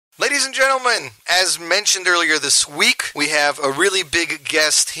Ladies and gentlemen, as mentioned earlier this week, we have a really big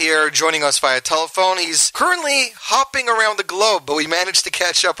guest here joining us via telephone. He's currently hopping around the globe, but we managed to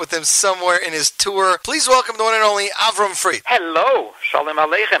catch up with him somewhere in his tour. Please welcome the one and only Avraham Fried. Hello. Shalom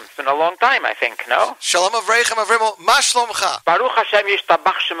Aleichem. It's been a long time, I think, no? Shalom Avraham Avrimo. Ma shlomcha. Baruch Hashem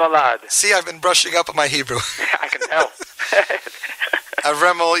yishtabach shemolad. See, I've been brushing up on my Hebrew. I can tell.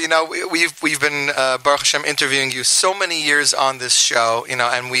 Avraham, you know, we've been Baruch Hashem interviewing you so many years on this show, you know,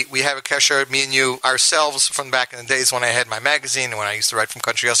 and we have a kesher, me and you ourselves, from back in the days when I had my magazine and when I used to write from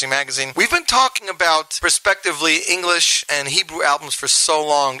Country Yossi magazine. We've been talking about, respectively, English and Hebrew albums for so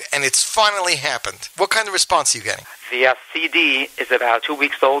long, and it's finally happened. What kind of response are you getting? The CD is about 2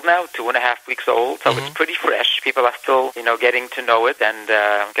 weeks old now, 2.5 weeks old, so it's pretty fresh. People are still, getting to know it and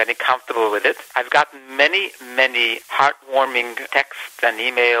getting comfortable with it. I've gotten many, many heartwarming texts and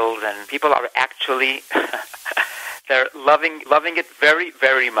emails, and people are actually... They're loving it very,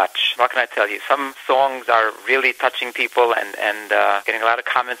 very much. What can I tell you? Some songs are really touching people and getting a lot of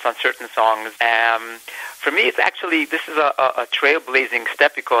comments on certain songs. For me, this is a trailblazing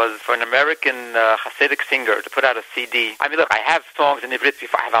step, because for an American Hasidic singer to put out a CD, I mean, look, I have songs in Ivrit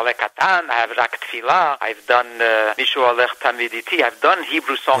before. I have Alek Katan, I have Rak Tfilah, I've done Mishu Alech Tamiditi, I've done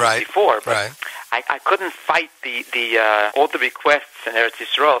Hebrew songs before, but I couldn't fight the all the requests in Eretz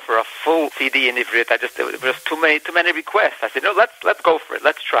Yisrael for a full CD in Ivrit. There was too many requests. I said, no, let's go for it.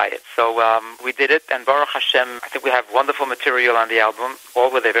 Let's try it. So we did it, and Baruch Hashem, I think we have wonderful material on the album,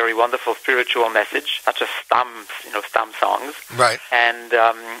 all with a very wonderful spiritual message, not just stam songs. Right. And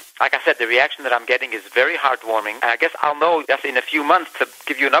like I said, the reaction that I'm getting is very heartwarming. And I guess I'll know just in a few months to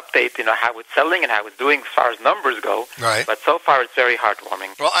give you an update, how it's selling and how it's doing as far as numbers go. Right. But so far, it's very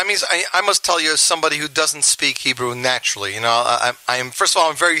heartwarming. Well, I mean, I must tell you, as somebody who doesn't speak Hebrew naturally, I am, first of all,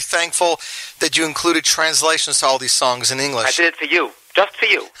 I'm very thankful that you included translations to all these songs in English. I did it for you. Just for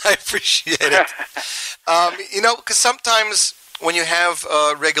you. I appreciate it. Because sometimes when you have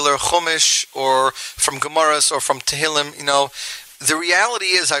regular Chumash or from Gemaras or from Tehillim, the reality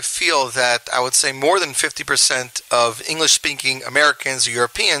is, I feel that I would say more than 50% of English-speaking Americans or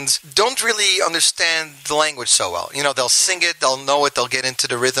Europeans don't really understand the language so well. They'll sing it, they'll know it, they'll get into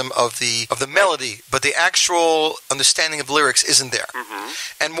the rhythm of the melody, but the actual understanding of lyrics isn't there. Mm-hmm.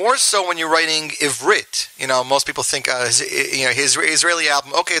 And more so when you're writing Ivrit. Most people think his Israeli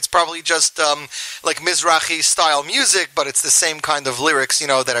album, okay, it's probably just like Mizrahi style music, but it's the same kind of lyrics,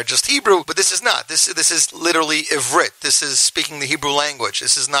 that are just Hebrew. But this is not. This is literally Ivrit. This is speaking the Hebrew language.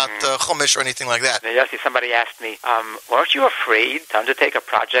 This is not Chumash or anything like that. Yossi, somebody asked me, weren't you afraid to undertake a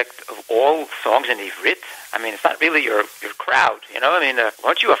project of all songs in Ivrit? I mean, it's not really your crowd,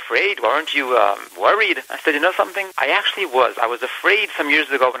 weren't you afraid? Weren't you worried? I said, something? I actually was. I was afraid some years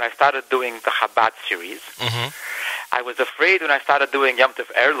ago when I started doing the Chabad series. Mm-hmm. I was afraid when I started doing Yom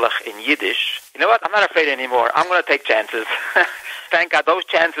Tov Erlich in Yiddish. You know what? I'm not afraid anymore. I'm going to take chances. Thank God those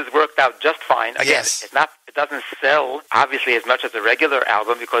chances worked out just fine. Again, yes. It doesn't sell, obviously, as much as a regular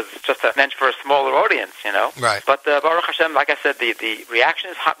album because it's just meant for a smaller audience, Right. But Baruch Hashem, like I said, the reaction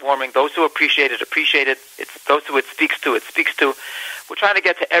is heartwarming. Those who appreciate it. It's those who it speaks to. We're trying to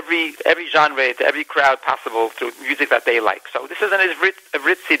get to every genre, to every crowd possible through music that they like. So this is an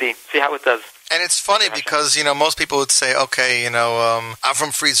Ivrit CD. See how it does. And it's funny because, most people would say, okay,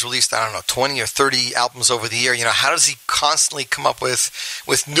 Avraham Fried's released, 20 or 30 albums over the year. How does he constantly come up with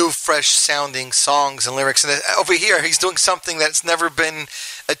new, fresh-sounding songs and lyrics? And over here, he's doing something that's never been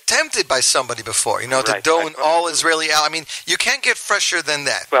attempted by somebody before, to do an all-Israeli album. I mean, you can't get fresher than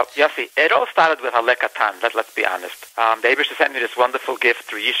that. Well, Yossi, it all started with Alek Katan, let's be honest. The Eibishter sent me this wonderful gift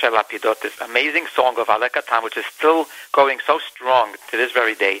through Yishai Lapidot, this amazing song of Alek Katan, which is still going so strong to this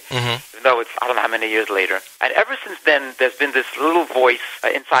very day, even though it's, I don't know how many years later. And ever since then, there's been this little voice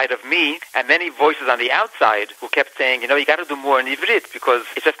inside of me, and many voices on the outside who kept saying, you got to do more in Ivrit, because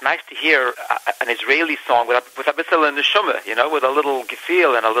it's just nice to hear an Israeli song with a bitzel and neshama, with a little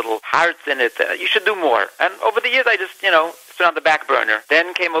gefühl and a little heart in it. You should do more. And over the years, I just, it's been on the back burner.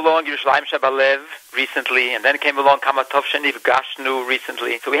 Then came along Yerushalayim Shabalev recently, and then came along Tov Shenifgashnu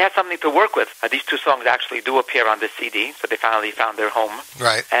recently. So we had something to work with. These two songs actually do appear on this CD, so they finally found their home.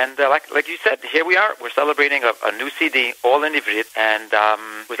 Right. And like you said, here we are. We're celebrating a new CD, all in Ivrit, and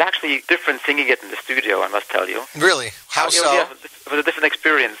it was actually different singing it in the studio, I must tell you. Really? How so? Yeah, it was a different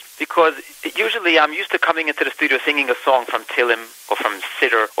experience, because usually I'm used to coming into the studio singing a song from Tehillim or from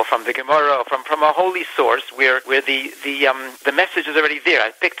Siddur or from the Gemara or from a holy source where the message is already there.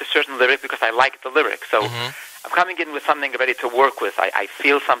 I picked a certain lyric because I liked the lyric. So I'm coming in with something ready to work with. I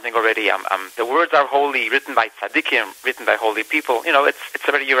feel something already. The words are holy, written by tzaddikim, written by holy people. It's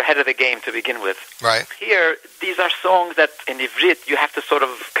already, you're ahead of the game to begin with. Right. Here, these are songs that in Ivrit you have to sort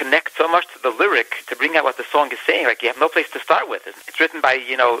of connect so much to the lyric to bring out what the song is saying. Like, you have no place to start with. It's written by,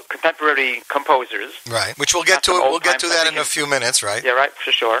 contemporary composers. Right. Which we'll get to. We'll get to that in a few minutes, right? Yeah, right.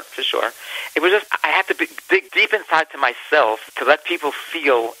 For sure. It was just, I had to dig deep inside to myself to let people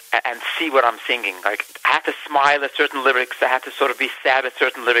feel and see what I'm singing. Like, I had to smile at certain lyrics. I had to sort of be sad at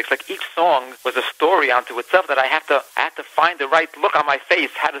certain lyrics. Like, each song was a story unto itself that I had to find the right look on my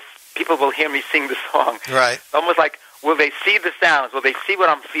face. People will hear me sing the song. Right. Almost like, will they see the sounds? Will they see what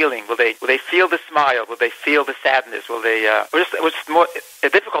I'm feeling? Will they feel the smile? Will they feel the sadness? It was more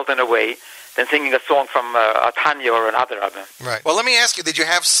difficult in a way than singing a song from a Tanya or another album. Right. Well, let me ask you, did you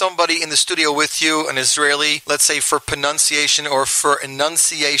have somebody in the studio with you, an Israeli, let's say for pronunciation or for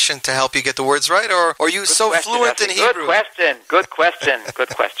enunciation to help you get the words right? Or are you so fluent in Hebrew? Good question.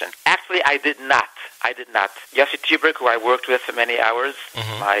 Actually, I did not. Yossi Zweig, who I worked with for many hours,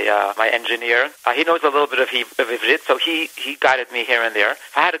 my engineer, he knows a little bit of Ivrit, so he guided me here and there.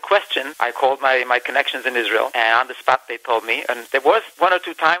 If I had a question, I called my connections in Israel, and on the spot they told me. And there was one or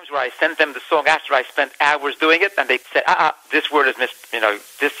two times where I sent them the song after I spent hours doing it, and they said, this word is missed.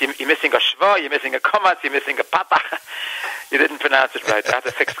 You're missing a shva, you're missing a komatz, you're missing a patach. You didn't pronounce it right. I had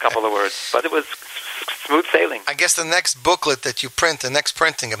to fix a couple of words, but it was smooth sailing. I guess the next booklet that you print, the next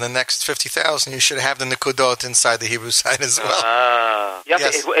printing of the next 50,000, you should have the Nekudot inside the Hebrew side as well.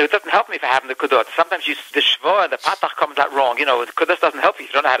 Yes. It doesn't help me if I have the Nekudot. Sometimes the shva and the patach comes out wrong. The Nekudot doesn't help you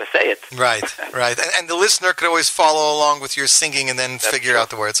if you don't know how to say it. Right. And the listener could always follow along with your singing and then figure out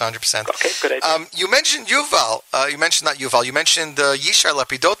the words 100%. Okay, good idea. You mentioned Yuval. You mentioned Yishai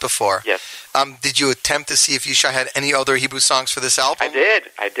Lapidot before. Yes. Did you attempt to see if Yishai had any other Hebrew songs for this album?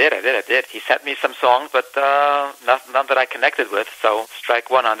 I did. He sent me some songs, but none that I connected with, so strike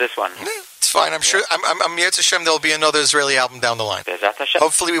one on this one. Yeah, it's fine. I'm sure. I'm Yetz Hashem, there'll be another Israeli album down the line.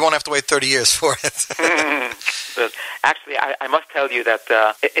 Hopefully we won't have to wait 30 years for it. But actually, I must tell you that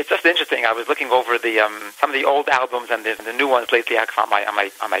it's just interesting. I was looking over some of the old albums and the new ones lately on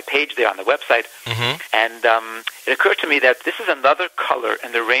my page there on the website, and it occurred to me that this is another color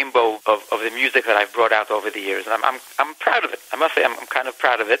in the rainbow of the music that I've brought out over the years, and I'm proud of it. I must say I'm kind of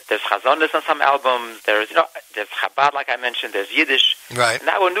proud of it. There's Chazonis on some albums. There's Chabad, like I mentioned. There's Yiddish. Right.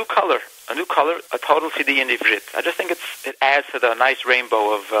 Now a new color, a total CD in Ivrit. I just think it adds to the nice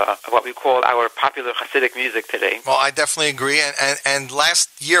rainbow of what we call our popular Hasidic music today. Well, I definitely agree. And last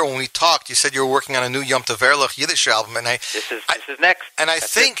year when we talked, you said you were working on a new Yom Tov Erlich Yiddish album, and this is next. And I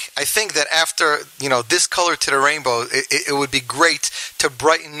think that after this color to the rainbow, it would be great to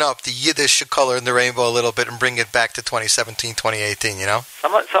brighten up the Yiddish color in the rainbow a little bit and bring it back to 2017, 2018.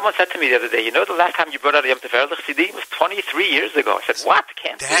 Someone said to me the other day, the last time you brought out a Yom Tov Erlich CD was 23 years ago. I said, what?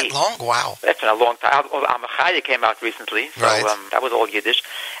 Can't be. That long? Wow. That's been a long time. Amachaya came out recently, so that was all Yiddish.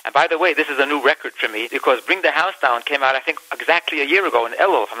 And by the way, this is a new record for me because Bring the House Down came out, I think, exactly a year ago in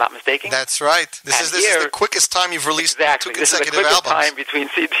Elul, if I'm not mistaken. That's right. This is the quickest time you've released two consecutive albums. This is the quickest time between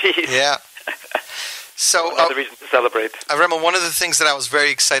CDs. Yeah. So, another reason to celebrate. Avraham, one of the things that I was very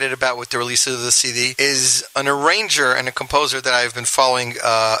excited about with the release of the CD is an arranger and a composer that I've been following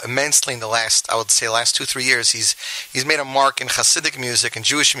immensely in the last 2-3 years. He's made a mark in Hasidic music and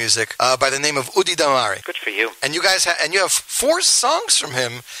Jewish music by the name of Udi Damari. Good for you. And you guys you have 4 songs from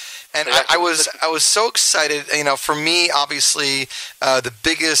him. And I was so excited. For me, obviously, the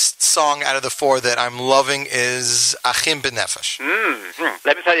biggest song out of the 4 that I'm loving is Achim B'Nefesh.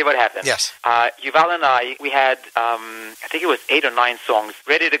 Let me tell you what happened. Yes. Yuval and I, we had, I think it was 8 or 9 songs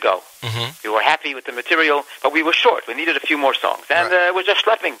ready to go. We were happy with the material, but we were short. We needed a few more songs. And it was just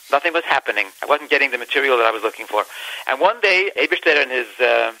schlepping. Nothing was happening. I wasn't getting the material that I was looking for. And one day, Eibishter, in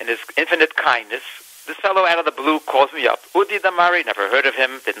his infinite kindness, this fellow out of the blue calls me up. Udi Damari, never heard of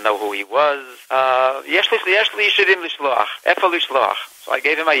him, didn't know who he was. Yesh li shirim lishloach, efa lishloach. So I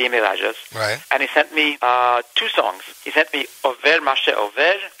gave him my email address. Right. And he sent me 2 songs. He sent me Over Mashe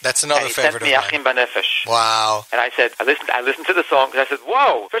Over. That's another favorite of mine. And he sent me Achim B'Nefesh. Wow. And I said, I listened to the songs, and I said,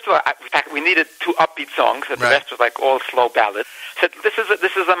 whoa. First of all, in fact, we needed 2 upbeat songs, and the rest was like all slow ballads. I said, this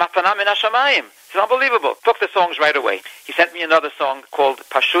is a matana min hashamayim. It's unbelievable. Took the songs right away. He sent me another song called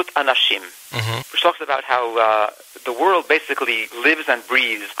Pashut Anashim, which talks about how the world basically lives and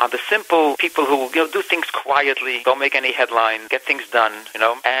breathes on the simple people who do things quietly, don't make any headlines, get things done,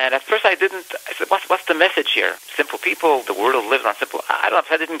 And at first I said, what's the message here? Simple people, the world lives on simple. I don't know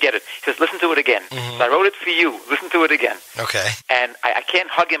if I didn't get it. He says, listen to it again. So I wrote it for you. Listen to it again. Okay. And I can't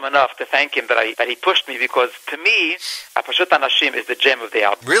hug him enough to thank him that he pushed me, because to me, Pashut Anashim is the gem of the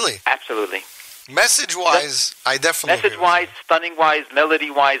album. Really? Absolutely. Message-wise, I definitely Message-wise, stunning-wise,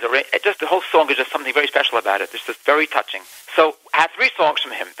 melody-wise, just the whole song is just something very special about it. It's just very touching. So I had 3 songs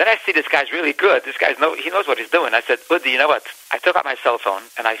from him. Then I see this guy's really good. This guy's he knows what he's doing. I said, Udi, you know what? I took out my cell phone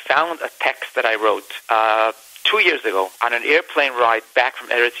and I found a text that I wrote 2 years ago on an airplane ride back from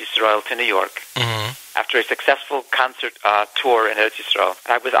Eretz Yisrael to New York. After a successful concert tour in Eretz Yisrael.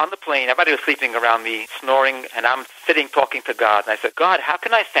 I was on the plane, everybody was sleeping around me, snoring, and I'm sitting talking to God. And I said, God, how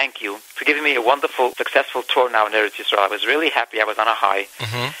can I thank you for giving me a wonderful, successful tour now in Eretz Yisrael? I was really happy. I was on a high.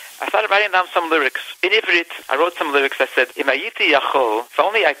 I started writing down some lyrics. In Ivrit, I wrote some lyrics. I said, Imayiti Yachol, if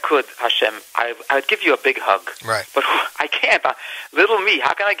only I could, Hashem, I would give you a big hug. Right. But I can't. Little me,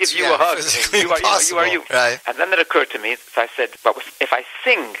 how can I give you a hug? You are you. Right. And then it occurred to me, so I said, but if I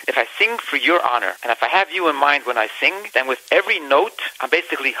sing for your honor, and if I have you in mind when I sing, then with every note, I'm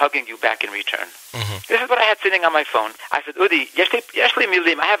basically hugging you back in return. This is what I had sitting on my phone. I said, Udi, yeshli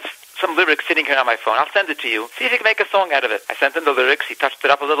milim, I have some lyrics sitting here on my phone. I'll send it to you. See if you can make a song out of it. I sent him the lyrics. He touched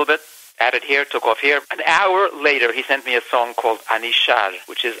it up a little bit, added here, took off here. An hour later, he sent me a song called Anishar,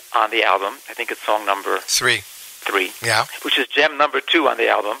 which is on the album. I think it's song number 3. Yeah. Which is gem number 2 on the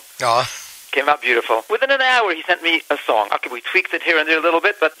album. Oh. Came out beautiful. Within an hour, he sent me a song. Okay, we tweaked it here and there a little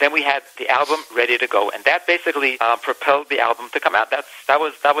bit, but then we had the album ready to go, and that basically propelled the album to come out. That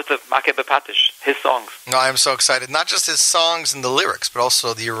was the Makeh B'Patish, his songs. No, I'm so excited. Not just his songs and the lyrics, but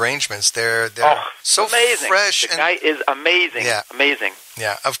also the arrangements. They're so amazing. Fresh. The guy is amazing. Yeah. Amazing.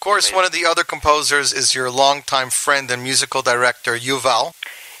 Yeah. Of course, amazing. One of the other composers is your longtime friend and musical director, Yuval.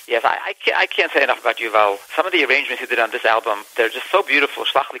 Yes, I can't say enough about Yuval. Some of the arrangements he did on this album, they're just so beautiful.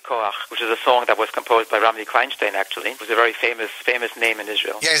 Shlach Li Koach, which is a song that was composed by Ramli Kleinstein, actually, who's a very famous name in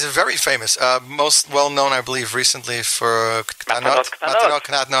Israel. Yeah, he's a very famous, most well-known, I believe, recently for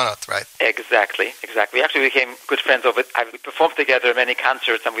Matanot, right? Exactly. We actually became good friends over it. We performed together at many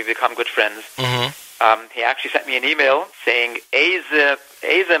concerts, and we've become good friends. He actually sent me an email saying, Eze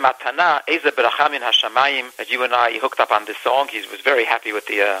matana, eze bracha min hashamayim, that you and I hooked up on this song. He was very happy with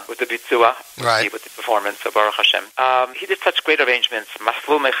the bitzua, with the performance of Baruch Hashem. He did such great arrangements.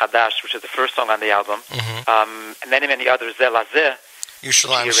 Maslu Mechadash, which is the first song on the album, and many others. Zeh Lazeh.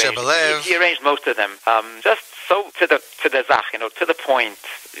 Yushalayim Shebelev. He arranged most of them. Just so to the zach, to the point.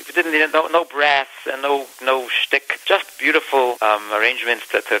 We didn't need no brass and no shtick. Just beautiful arrangements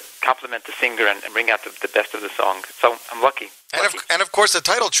to complement the singer and bring out the best of the song. So I'm lucky. And of course, the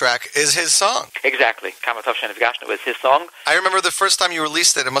title track is his song. Exactly. Tov Shenifgashnu was his song. I remember the first time you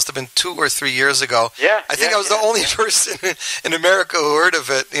released it. It must have been 2 or 3 years ago. Yeah. I think I was the only person in America who heard of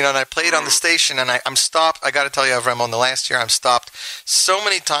it. And I played on the station, and I'm stopped. I got to tell you, Avraham, on the last year, I'm stopped so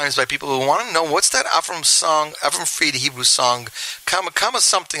many times by people who want to know what's that Avraham song, Avraham Fried Hebrew song, Kama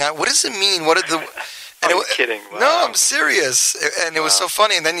something. What does it mean? What did the Are you kidding? Wow. No, I'm serious. And it was so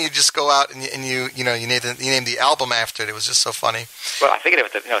funny. And then you just go out and you named the album after it. It was just so funny. Well, I figured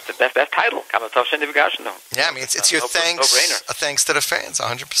it's the best title. Tov Shenifgashnu. Yeah, I mean, it's your thanks. A thanks to the fans,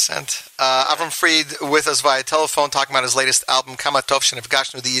 100%. Avraham Fried with us via telephone, talking about his latest album, Tov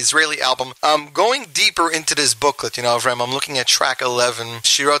Shenifgashnu, the Israeli album. Going deeper into this booklet, Avraham, I'm looking at track 11,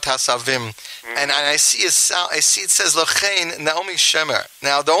 Shirot HaSavim, and I see it says Lochein Naomi Shemer.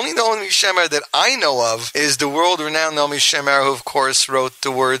 Now, the only Naomi Shemer that I know of is the world-renowned Naomi Shemer, who, of course, wrote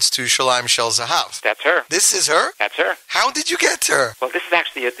the words to Shalayim Shel Zahav. That's her. This is her? That's her. How did you get to her? Well, this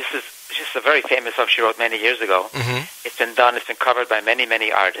is just a very famous song she wrote many years ago. It's been covered by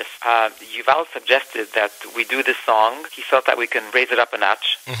many artists. Yuval suggested that we do this song. He felt that we can raise it up a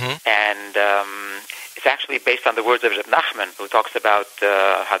notch. And it's actually based on the words of Reb Nachman, who talks about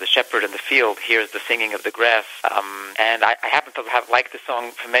how the shepherd in the field hears the singing of the grass. And I happen to have liked the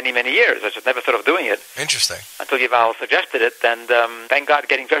song for many years. I just never thought of doing it. Interesting. Until Yuval suggested it, and thank God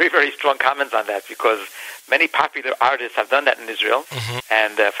getting very strong comments on that, because many popular artists have done that in Israel.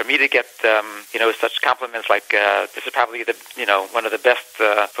 And for me to get such compliments like this is probably one of the best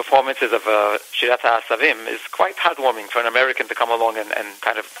performances of Shirat HaSavim is quite heartwarming for an American to come along and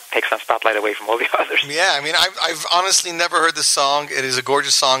kind of take some spotlight away from all the others. Yeah, I mean, I've honestly never heard the song. It is a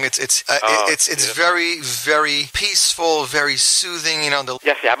gorgeous song. It's very peaceful, very soothing.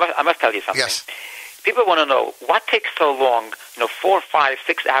 Yes, I must tell you something. Yes. People want to know what takes so long. 4, 5,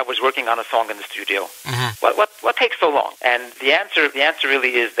 6 hours working on a song in the studio. What takes so long? And the answer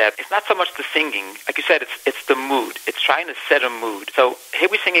really is that it's not so much the singing. Like you said, it's the mood. It's trying to set a mood. So here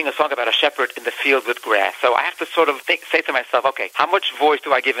we're singing a song about a shepherd in the field with grass. So I have to sort of say to myself, okay, how much voice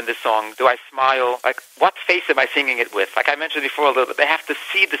do I give in this song? Do I smile? Like, what face am I singing it with? Like I mentioned before a little bit, they have to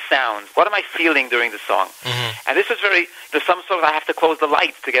see the sound. What am I feeling during the song? And this is very, there's some sort of, I have to close the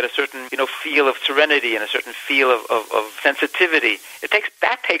lights to get a certain, feel of serenity and a certain feel of sensitivity.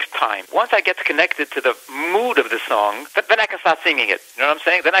 That takes time. Once I get connected to the mood of the song, then I can start singing it. You know what I'm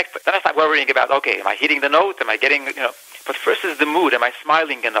saying? Then I start worrying about, okay, am I hitting the note? Am I getting, But first is the mood. Am I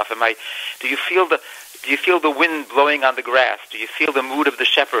smiling enough? Do you feel the wind blowing on the grass? Do you feel the mood of the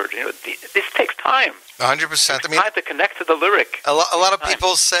shepherd? This takes time. 100%. Time to connect to the lyric. A lot of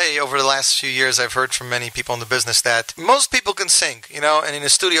people say over the last few years, I've heard from many people in the business that most people can sing, and in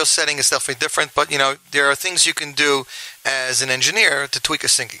a studio setting it's definitely different, but, there are things you can do as an engineer to tweak a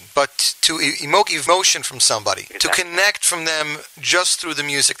singing, but to evoke emotion from somebody, to connect from them just through the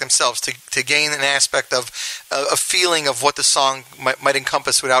music themselves, to gain an aspect of a feeling of what the song might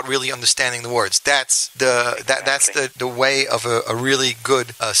encompass without really understanding the words. That's the way of a really good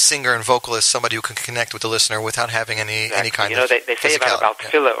singer and vocalist, somebody who can connect with the listener without having any kind of they say about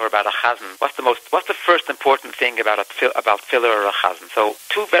tefillah or about a chazan. What's the first important thing about tefillah or a chazan? So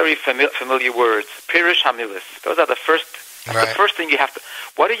two very familiar words, pirush hamilis. Those are the first. That's the first thing you have to.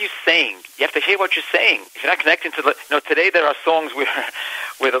 What are you saying? You have to hear what you're saying. If you're not connecting to today there are songs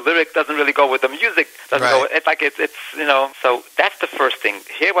where the lyric doesn't really go with the music. Doesn't go. It's like it's. So that's the first thing.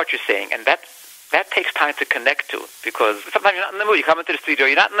 Hear what you're saying, and that takes time to connect to, because sometimes you're not in the mood. You come into the studio,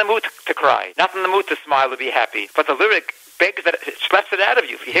 you're not in the mood to cry, not in the mood to smile or be happy, but the lyric begs that, it slaps it out of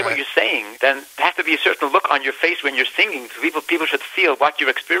you. If you hear what you're saying, then there has to be a certain look on your face when you're singing. People should feel what you're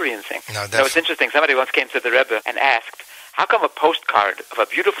experiencing. No, it's interesting. Somebody once came to the Rebbe and asked, how come a postcard of a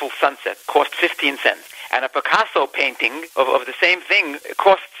beautiful sunset cost 15 cents? And a Picasso painting of the same thing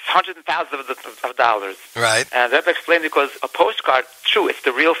costs hundreds and thousands of dollars. Right. And the Rebbe explained, because a postcard, true, it's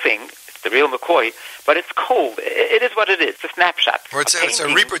the real thing, the real McCoy, but it's cold. It is what it is. It's a snapshot. Or it's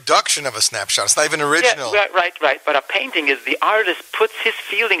a reproduction of a snapshot. It's not even original. Yeah, right. But a painting is the artist puts his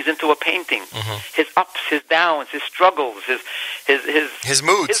feelings into a painting. Mm-hmm. His ups, his downs, his struggles, his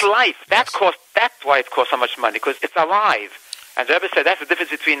moods, his life. That's why it costs so much money, because it's alive. And the Rebbe said that's the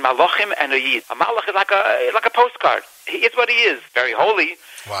difference between malachim and a yid. A malach is like a postcard. He is what he is. Very holy.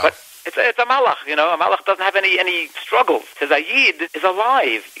 Wow. But it's a malach, A malach doesn't have any struggles. Says a yid is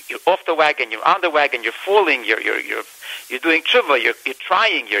alive. You're off the wagon. You're on the wagon. You're falling. You're doing tshuva. You're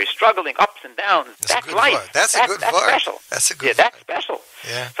trying. You're struggling, ups and downs. That's life. That's a good That's word. Special. That's a good. That's special.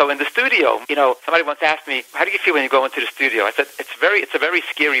 Yeah. So in the studio, somebody once asked me, "How do you feel when you go into the studio?" I said, "It's a very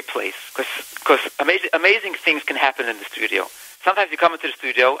scary place, because amazing things can happen in the studio." Sometimes you come into the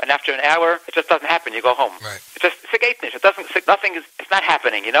studio, and after an hour, it just doesn't happen. You go home. Right. It's not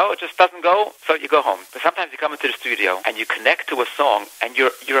happening. It just doesn't go. So you go home. But sometimes you come into the studio and you connect to a song, and you're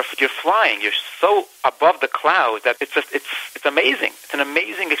flying. You're so above the clouds that it's amazing. It's an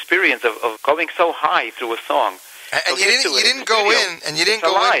amazing experience of going so high through a song. And you didn't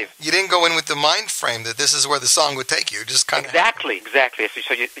go in with the mind frame that this is where the song would take you. Just kind of exactly.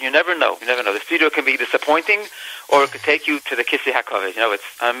 So you never know. The studio can be disappointing, or it could take you to the Kisei HaKavod. It's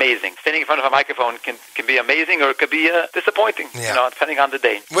amazing. Standing in front of a microphone can be amazing, or it could be disappointing. Yeah. Depending on the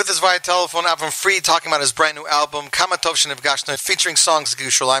day. With us via telephone, Avraham Fried, talking about his brand new album, Tov Shenifgashnu, featuring songs like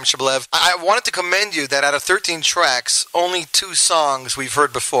Yerushalayim Shebelev. I wanted to commend you that out of 13 tracks, only 2 songs we've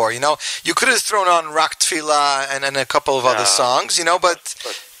heard before. You could have thrown on Rock Tefillah and a couple of other songs, but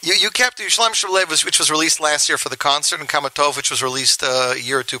you kept Yerushalayim Shebelev, which was released last year for the concert, and Tov, which was released a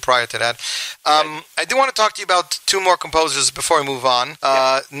year or 2 prior to that. I do want to talk to you about 2 more composers before we move on.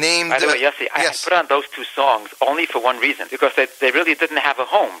 Named. By the way, Yossi, I put on those 2 songs only for one reason, because they really didn't have a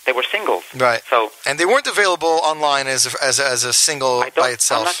home. They were singles. Right. And they weren't available online as a single by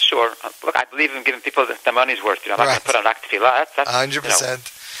itself. I'm not sure. Look, I believe in giving people the money's worth. I'm not going to put on Rock Tefillah. That's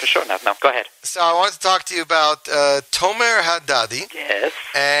 100%. For sure. No, go ahead. So I wanted to talk to you about Tomer Haddadi. Yes.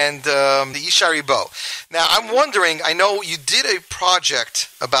 And the Yishari Bo. Now, I'm wondering, I know you did a project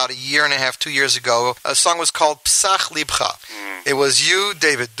about 1.5 years, 2 years ago. A song was called Psach Libcha. It was you,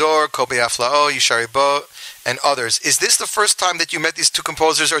 David Dor, Kobe Aflao, Yishari Bo, and others. Is this the first time that you met these 2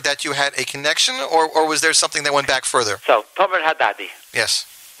 composers, or that you had a connection, or was there something that went back further? So, Tomer Haddadi. Yes.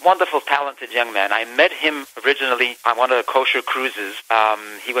 Wonderful, talented young man. I met him originally on one of the kosher cruises.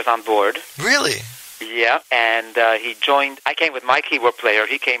 He was on board. Really? Yeah, and he joined. I came with my keyboard player.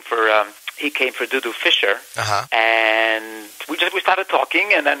 He came for Dudu Fisher, and we started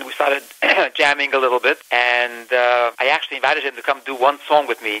talking, and then we started jamming a little bit. And I actually invited him to come do one song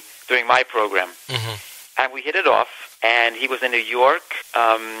with me during my program, and we hit it off. And he was in New York,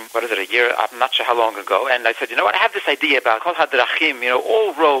 a year, I'm not sure how long ago, and I said, I have this idea about Kol HaDrachim,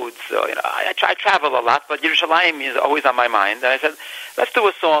 all roads, I travel a lot, but Yerushalayim is always on my mind. And I said, let's do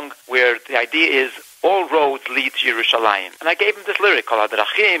a song where the idea is all roads lead to Yerushalayim. And I gave him this lyric, Kol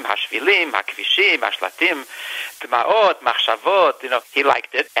hadrachim, hashvilim, hakvishim, hashlatim, tmaot, machshavot. He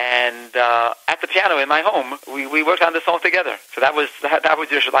liked it. And at the piano in my home, we worked on the song together. So that was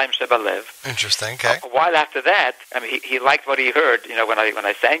Yerushalayim Shebalev. Interesting. Okay. A while after that, he liked what he heard. When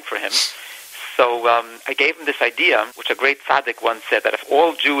I sang for him. So I gave him this idea, which a great tzaddik once said, that if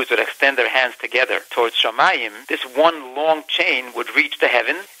all Jews would extend their hands together towards Shamayim, this one long chain would reach to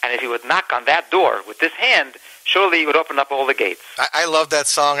heaven, and if he would knock on that door with this hand, surely he would open up all the gates. I love that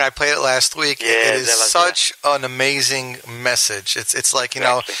song. I played it last week. Yeah, it is such an amazing message. It's like,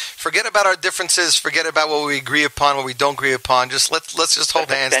 forget about our differences, forget about what we agree upon, what we don't agree upon. Just let's just hold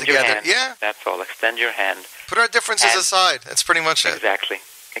hands together. Hand. Yeah. That's all. Extend your hand. Put our differences aside. That's pretty much it. Exactly.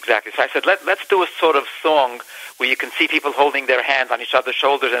 So I said, let's do a sort of song where you can see people holding their hands on each other's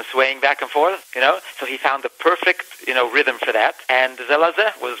shoulders and swaying back and forth, So he found the perfect, rhythm for that, and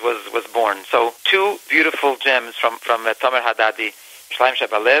Zelazeh was born. So two beautiful gems from Tomer Hadadi, Yerushalayim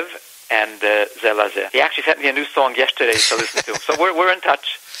Shebalev and Zelazeh. He actually sent me a new song yesterday to listen to. So we're in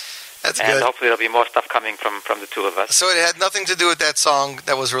touch. That's and good. Hopefully there'll be more stuff coming from the two of us. So it had nothing to do with that song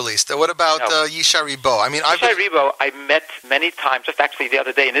that was released. What about Yishai Ribo? Yishai Ribo, I met many times. Just actually the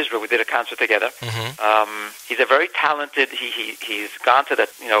other day in Israel, we did a concert together. Mm-hmm. He's a very talented. He's gone to the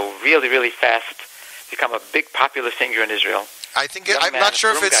really really fast, become a big popular singer in Israel. I'm not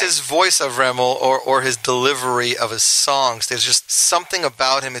sure if it's his voice of Remel or his delivery of his songs. There's just something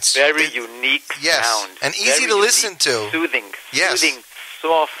about him. It's very unique sound and easy to listen to. Soothing,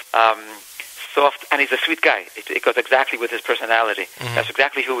 soft, and he's a sweet guy. It goes exactly with his personality. Mm-hmm. That's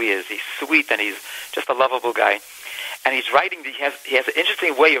exactly who he is. He's sweet, and he's just a lovable guy. And he's writing. He has an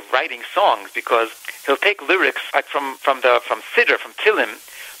interesting way of writing songs, because he'll take lyrics like from Siddur, from Tilim,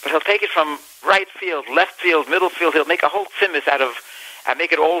 but he'll take it from right field, left field, middle field. He'll make a whole tzimis out of, and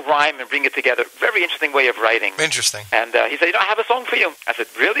make it all rhyme and bring it together. Very interesting way of writing. Interesting. And he said, I have a song for you. I said,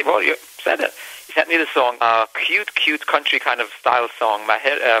 really? Well, you said it. He sent me the song, cute country kind of style song.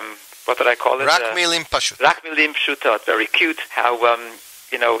 What did I call it? Rak milim pashut. Rak milim pshutot. It's very cute. How,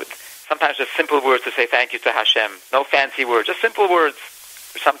 sometimes just simple words to say thank you to Hashem. No fancy words, just simple words.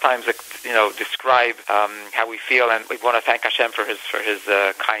 Sometimes, describe how we feel, and we want to thank Hashem for his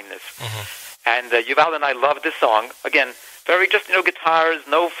kindness. Mm-hmm. And Yuval and I love this song. Again, very just guitars,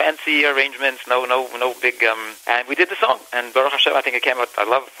 no fancy arrangements, no big. And we did the song, and Baruch Hashem, I think it came out. I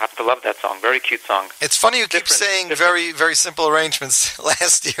happen to love that song. Very cute song. It's funny you keep saying very very simple arrangements.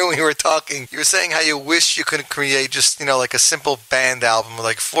 Last year when we were talking, you were saying how you wish you could create just like a simple band album with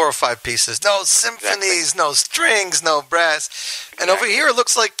like 4 or 5 pieces, no symphonies, no strings, no brass. And over here it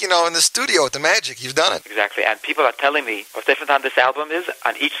looks like in the studio with the magic. You've done it exactly. And people are telling me what's different on this album is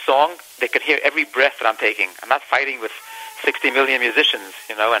on each song they can hear every breath that I'm taking. I'm not fighting with 60 million musicians,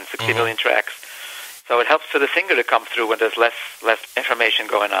 and 60 million tracks. So it helps for the singer to come through when there's less information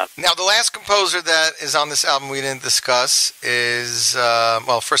going on. Now, the last composer that is on this album we didn't discuss is,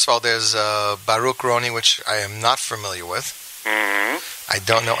 first of all, there's Baruch Roni, which I am not familiar with. Mm-hmm. I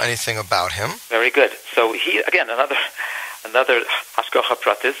don't know anything about him. Very good. So he, again, another Hashgacha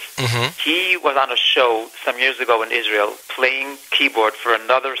Pratis. Mm-hmm. He was on a show some years ago in Israel playing keyboard for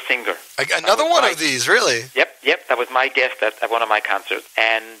another singer. Another one of these, really? Yep. That was my guest at one of my concerts.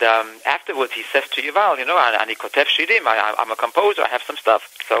 And afterwards he says to Yuval, Ani kotev shirim, I'm a composer, I have some stuff.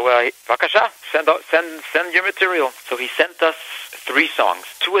 So, Vakasha, send your material. So he sent us 3 songs.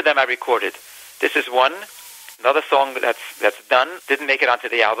 2 of them I recorded. This is one. Another song that's done, didn't make it onto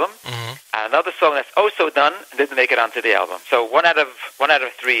the album. Mm-hmm. And another song that's also done, didn't make it onto the album. So one out of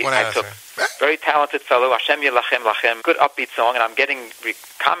 3 I took. Very talented fellow, Hashem Yelachem Lachem, good upbeat song, and I'm getting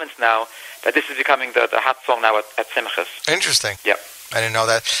comments now that this is becoming the hot song now at Simchas. Interesting. Yep. I didn't know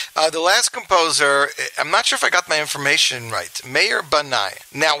that. The last composer, I'm not sure if I got my information right. Meir Banai.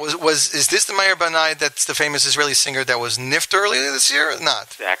 Now, is this the Meir Banai that's the famous Israeli singer that was niffed earlier this year or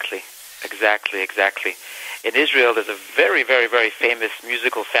not? Exactly. In Israel, there's a very, very, very famous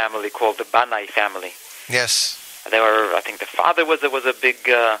musical family called the Banai family. Yes. They were, I think the father was a big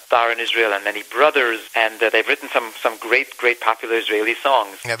star in Israel, and many brothers, and they've written some great popular Israeli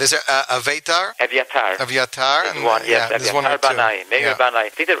songs. Yeah, there's Aviatar. There's one, yes, Aviatar Banai, Meir Banai. I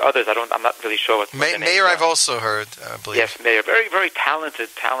think there are others. I'm not really sure what Meir I've also heard, I believe. Yes, Meir, very, very talented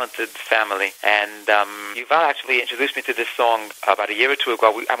family. And Yuval actually introduced me to this song about a year or 2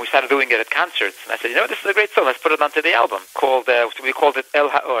 ago, and we started doing it at concerts. And I said, this is a great song. Let's put it onto the album. We called it El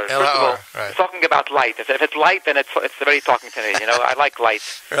Ha'or. El Ha'or, right. It's talking about light. I said, if it's light, then it's very talking to me. I like light.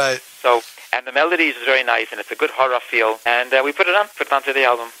 Right. So, and the melody is very nice, and it's a good horror feel. And we put it onto the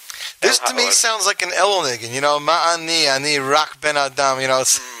album. This to me sounds like an Elonigin, Ma'ani, Ani, Rak Ben Adam,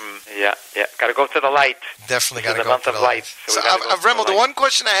 Yeah. Got to go to the light. Definitely got to go month to the of light. So, Avraham, the one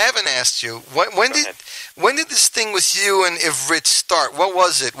question I haven't asked you: when did this thing with you and Ivrit start? What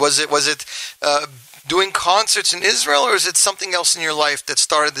was it? Was it doing concerts in Israel, or is it something else in your life that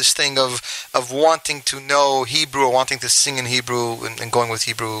started this thing of wanting to know Hebrew, or wanting to sing in Hebrew and going with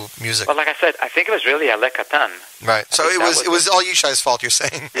Hebrew music? Well, like I said, I think it was really Alek Katan. Right. So it was all Yishai's fault, you're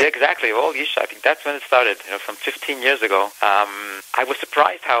saying? Yeah, exactly. All Yishai. I think that's when it started. Some 15 years ago. I was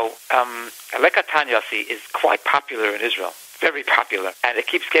surprised how Alek Katan, Yossi, is quite popular in Israel. Very popular, and it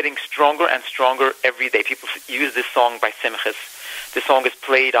keeps getting stronger and stronger every day. People use this song by Simchas. This song is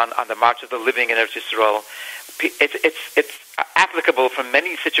played on the March of the Living in Eretz Yisrael. It's applicable for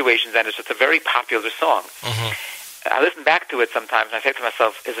many situations, and it's just a very popular song. I listen back to it sometimes, and I say to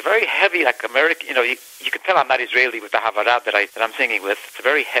myself, it's a very heavy, like American. You can tell I'm not Israeli with the Havarad that I'm singing with. It's a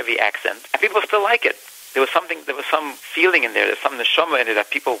very heavy accent, and people still like it. There was some feeling in there. There's some neshama in it that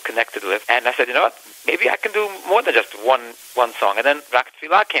people connected with. And I said, you know what? Maybe I can do more than just one song. And then Rak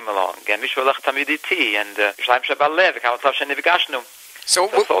Tfilah came along, and Misholach Tamiditi, and Yerushalayim Shabalev, Tov Shenifgashnu. So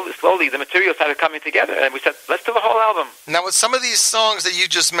slowly, the material started coming together, and we said, let's do a whole album. Now, with some of these songs that you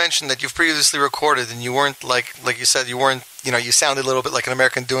just mentioned that you've previously recorded, and you weren't like you said, you weren't, you sounded a little bit like an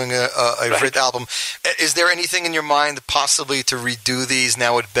American doing a Vrit album. Is there anything in your mind possibly to redo these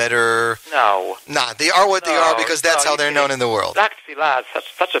now with better? No. Nah, they are what they are because that's how they're known in the world. Rak Tfilah is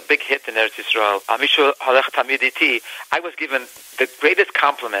such a big hit in Eretz Yisrael. Amishu Halech Tamid Iti. I was given the greatest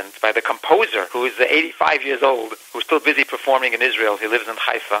compliment by the composer, who is 85 years old, who's still busy performing in Israel. He lives in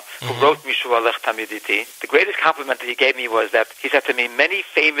Haifa, who wrote Mishu Halech Tamid Iti. The greatest compliment that he gave me was that he said to me, many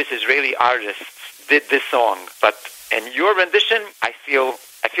famous Israeli artists did this song, but in your rendition, I feel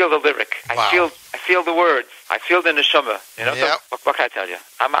the lyric. Wow. I feel the words. I feel the neshama. Yep. So what can I tell you?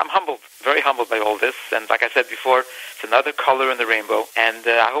 I'm humbled, very humbled by all this. And like I said before, it's another color in the rainbow. And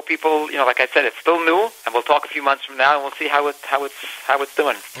I hope people, like I said, it's still new. And we'll talk a few months from now, and we'll see how it's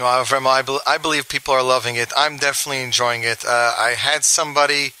doing. Well, Avraham, I believe people are loving it. I'm definitely enjoying it. I had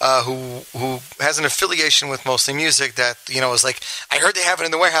somebody who has an affiliation with Mostly Music that was like, I heard they have it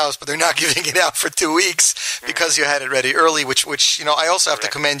in the warehouse, but they're not giving it out for 2 weeks because you had it ready early. Which I also have to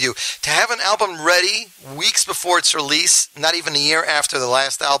commend you to have an album ready weeks before its release, not even a year after the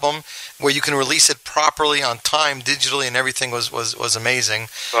last album, where you can release it properly on time, digitally, and everything was amazing.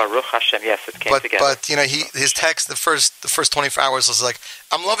 Baruch Hashem, yes, it came together. But his text the first 24 hours was like,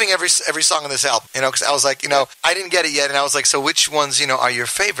 I'm loving every song on this album, because I was like, I didn't get it yet, and I was like, so which ones are your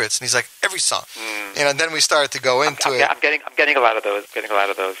favorites? And he's like, every song. And then we started to go into it. I'm getting a lot of those.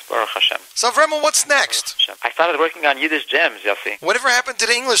 Baruch Hashem. So Avraham, what's next? I started working on Yiddish gems, Yossi. Whatever happened to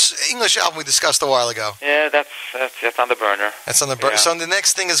the English album we discussed a while ago? Yeah, that's on the burner. That's on the burner. Yeah. So the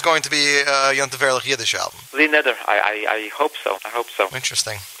next thing is going to be Yontav Erlich Yiddish album. Li Neder. I hope so.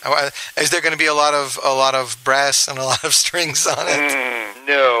 Interesting. Is there going to be a lot of brass and a lot of strings on it?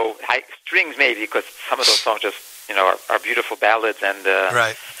 No, strings maybe, because some of those songs just are beautiful ballads and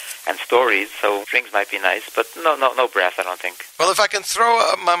right. And stories. So strings might be nice, but no brass. I don't think. Well, if I can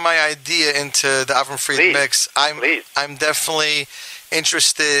throw my idea into the Avram Fried mix, I'm definitely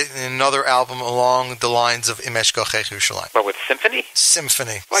interested in another album along the lines of Im Eshkochech Yerushalayim. But with symphony?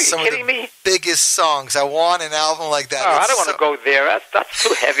 Symphony. What, are you Some kidding of the me? biggest songs. I want an album like that. Oh, I don't want to go there. That's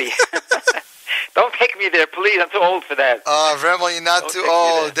too heavy. Don't take me there, please. I'm too old for that. Remel, you're not too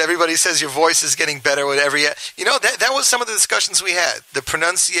old. Everybody says your voice is getting better with every... that was some of the discussions we had. The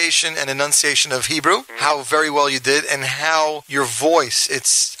pronunciation and enunciation of Hebrew, how very well you did, and how your voice,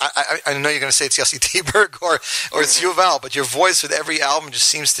 I know you're going to say it's Yossi T-Berg or it's Yuval, but your voice with every album just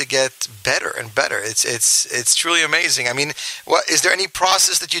seems to get better and better. It's truly amazing. I mean, is there any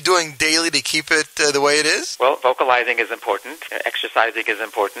process that you're doing daily to keep it the way it is? Well, vocalizing is important. Exercising is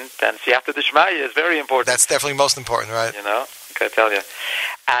important. And Siyata D'Shmaya is very important. That's definitely most important, right? I gotta tell you.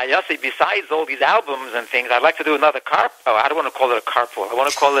 Yossi, besides all these albums and things, I'd like to do another I don't want to call it a carpool. I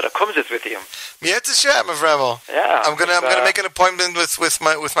want to call it a kumzitz with you. Miet Hashem, Avraham. Yeah. I'm gonna make an appointment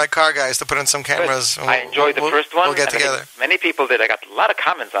with my car guys to put in some cameras. I enjoyed the first one. We'll get together. Many people did. I got a lot of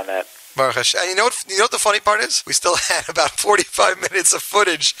comments on that. Baruch Hashem. And you know what the funny part is? We still had about 45 minutes of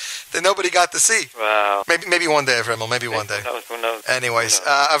footage that nobody got to see. Wow. Maybe one day, Avraham. Maybe one day. Who knows? Anyways,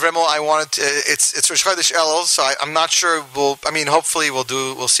 Avraham, I wanted to. It's Rosh Chodesh Elul, so I'm not sure. Hopefully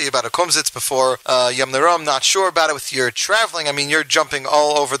we'll see about a kumzitz before Yom Nero. I'm not sure about it with your traveling. I mean, you're jumping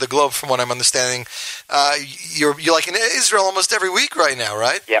all over the globe, from what I'm understanding. You're like in Israel almost every week right now,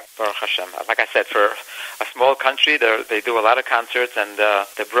 right? Yeah, Baruch Hashem. Like I said, for a small country, they do a lot of concerts, and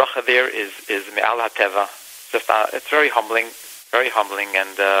the bracha there is Me'al HaTeva. It's very humbling, very humbling.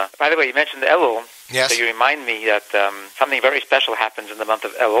 And by the way, you mentioned Elul. Yes. So you remind me that something very special happens in the month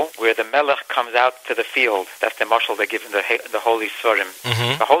of Elul, where the Melech comes out to the field. That's the mashal they give in the holy Sfarim.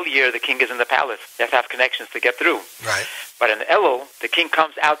 Mm-hmm. The whole year, the king is in the palace. You have to have connections to get through. Right. But in Elul, the king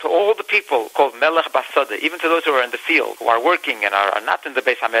comes out to all the people called Melech Basada, even to those who are in the field, who are working and are not in the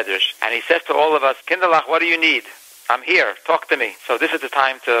Beis HaMedrash. And he says to all of us, Kinderlach, what do you need? I'm here. Talk to me. So this is the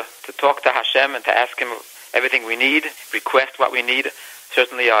time to talk to Hashem and to ask him everything we need, request what we need.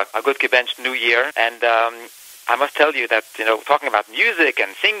 Certainly a good gebenched new year. And I must tell you that, talking about music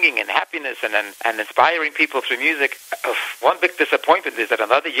and singing and happiness and inspiring people through music, one big disappointment is that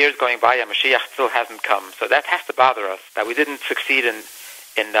another year is going by and Mashiach still hasn't come. So that has to bother us, that we didn't succeed in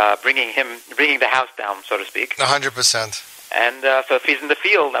bringing the house down, so to speak. 100%. And so if he's in the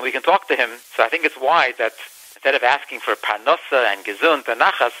field and we can talk to him, so I think it's wise that instead of asking for parnosa and gesund and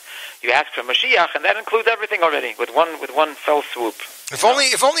nachas, you ask for Mashiach, and that includes everything already with one fell swoop. If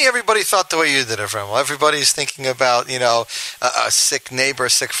only everybody thought the way you did, Avraham. Well, everybody's thinking about a sick neighbor, a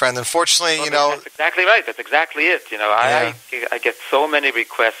sick friend. Unfortunately, That's exactly right. That's exactly it. I get so many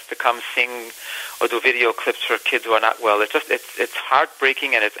requests to come sing or do video clips for kids who are not well. It's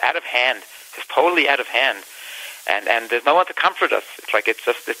heartbreaking and it's out of hand. It's totally out of hand, and there's no one to comfort us.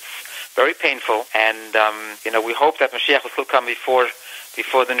 It's very painful, and we hope that Mashiach will still come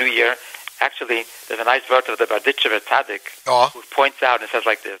before the new year. Actually, there's a nice verse of the Barditcher Tzaddik who points out and says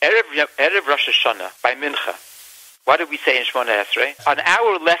like this: Erev Rosh Hashanah by Mincha. What did we say in Shmona Esrei? An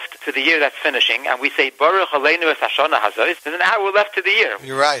hour left to the year that's finishing, and we say Baruch Aleinu Es Hashanah Hazos. There's an hour left to the year.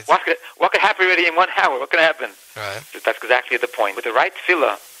 You're right. What could happen already in 1 hour? What can happen? Right. That's exactly the point. With the right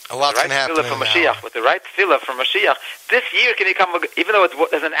tefillah. A lot can happen. With the right tefillah from Mashiach, this year can become, even though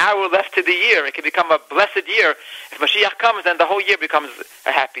there's an hour left to the year, it can become a blessed year. If Mashiach comes, then the whole year becomes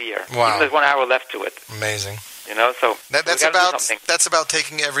a happy year. Wow. Even there's 1 hour left to it. Amazing. So that's about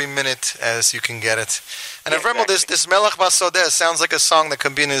taking every minute as you can get it. And Avraham, this Melech Basodeh sounds like a song that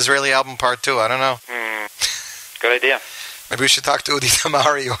could be an Israeli album part 2. I don't know. Good idea. Maybe we should talk to Udi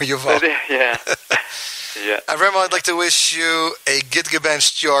Tamari or Yuval. Yeah. Yeah. Avraham, I'd like to wish you a good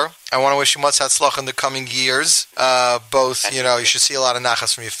gebencht yor. I want to wish you much hatzlach in the coming years. Both, you should see a lot of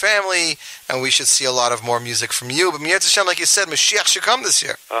nachas from your family, and we should see a lot of more music from you. But Miyat Hashem, like you said, Mashiach should come this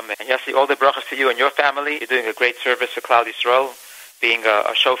year. Amen. Yossi, all the brachas to you and your family. You're doing a great service for Klal Yisrael, being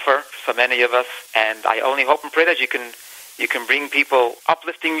a chauffeur for so many of us. And I only hope and pray that you can bring people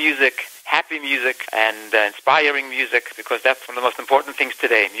uplifting music, happy music, and inspiring music, because that's one of the most important things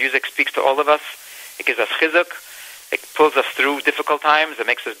today. Music speaks to all of us. It gives us chizuk. It pulls us through difficult times. It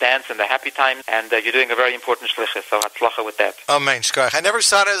makes us dance in the happy times. And you're doing a very important shlichus. So hatzlacha with that. Amen. Shkoyach. I never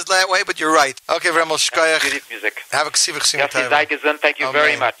saw it that way, but you're right. Okay, Vremel Shkoyach. Beautiful music. Have a ksivich. Yossi Zweig, thank you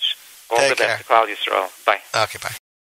very much. All the best to Klal Yisrael. Bye. Okay, bye.